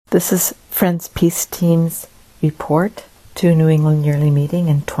This is Friends Peace Team's report to New England Yearly Meeting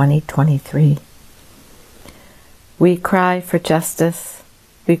in 2023. We cry for justice.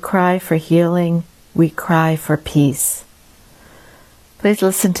 We cry for healing. We cry for peace. Please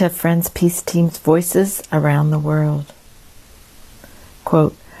listen to Friends Peace Team's voices around the world.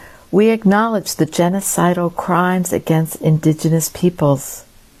 Quote, "We acknowledge the genocidal crimes against indigenous peoples,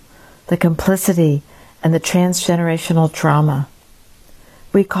 the complicity and the transgenerational trauma.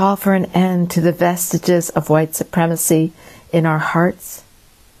 We call for an end to the vestiges of white supremacy in our hearts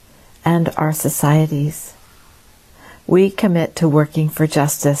and our societies. We commit to working for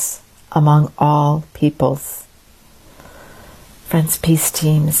justice among all peoples." Friends Peace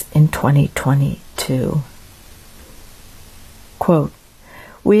Teams in 2022. Quote,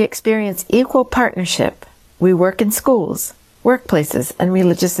 "We experience equal partnership. We work in schools, workplaces, and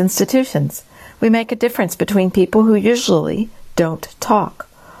religious institutions. We make a difference between people who usually don't talk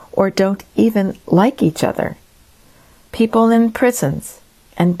or don't even like each other. People in prisons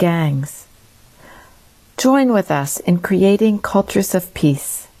and gangs. Join with us in creating cultures of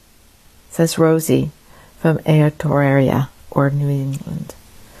peace," says Rosie from Aotearoa, or New England.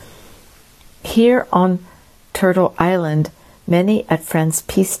 Here on Turtle Island, many at Friends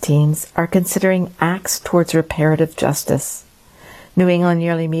Peace Teams are considering acts towards reparative justice. New England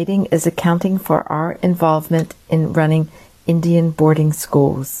Yearly Meeting is accounting for our involvement in running Indian boarding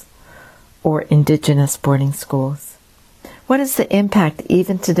schools or indigenous boarding schools. What is the impact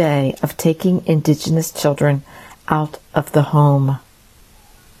even today of taking indigenous children out of the home?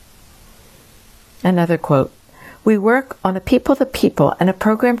 Another quote, "We work on a people-to-people and a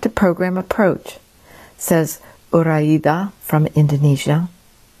program-to-program approach," says Uraida from Indonesia.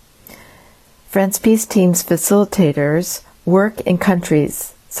 Friends Peace Team's facilitators work in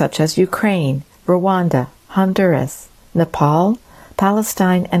countries such as Ukraine, Rwanda, Honduras, Nepal,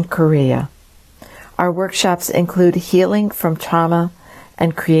 Palestine, and Korea. Our workshops include healing from trauma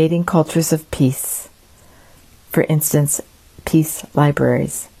and creating cultures of peace. For instance, peace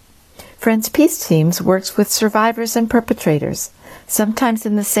libraries. Friends Peace Teams works with survivors and perpetrators, sometimes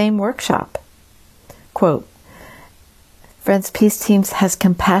in the same workshop. Quote, "Friends Peace Teams has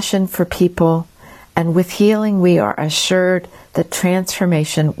compassion for people, and with healing we are assured that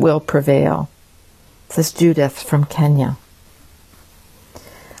transformation will prevail," says Judith from Kenya.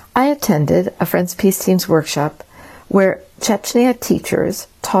 I attended a Friends Peace Teams workshop where Chechnya teachers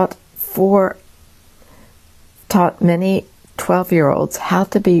taught many 12-year-olds how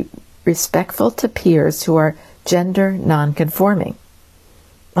to be respectful to peers who are gender non-conforming.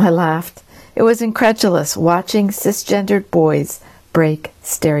 I laughed. It was incredulous watching cisgendered boys break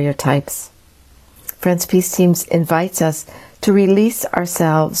stereotypes. Friends Peace Teams invites us to release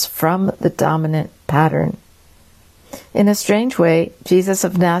ourselves from the dominant pattern. In a strange way, Jesus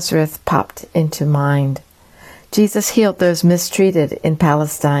of Nazareth popped into mind. Jesus healed those mistreated in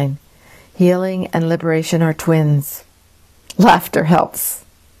Palestine. Healing and liberation are twins. Laughter helps.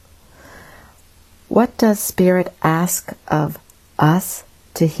 What does Spirit ask of us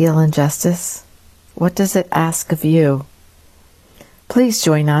to heal injustice? What does it ask of you? Please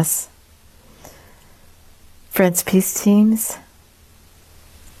join us. Friends Peace Teams,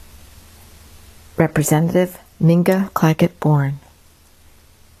 Representative Minga Claggett Bourne.